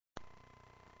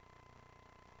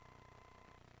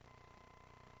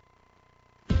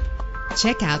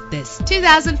Check out this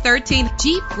 2013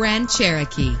 Jeep Grand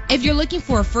Cherokee. If you're looking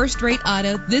for a first-rate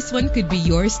auto, this one could be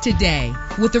yours today.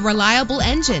 With a reliable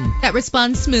engine that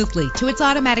responds smoothly to its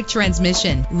automatic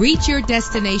transmission, reach your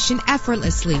destination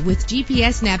effortlessly with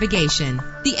GPS navigation.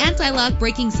 The anti-lock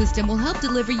braking system will help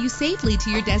deliver you safely to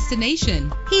your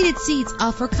destination. Heated seats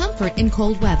offer comfort in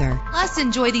cold weather. Plus,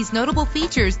 enjoy these notable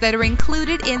features that are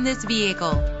included in this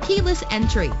vehicle: keyless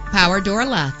entry, power door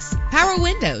locks, power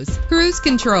windows, cruise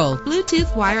control,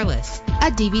 Bluetooth wireless,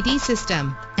 a DVD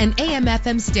system, an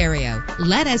AM/FM stereo.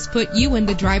 Let us put you in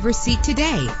the driver's seat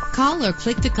today. Call or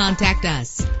click to contact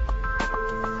us.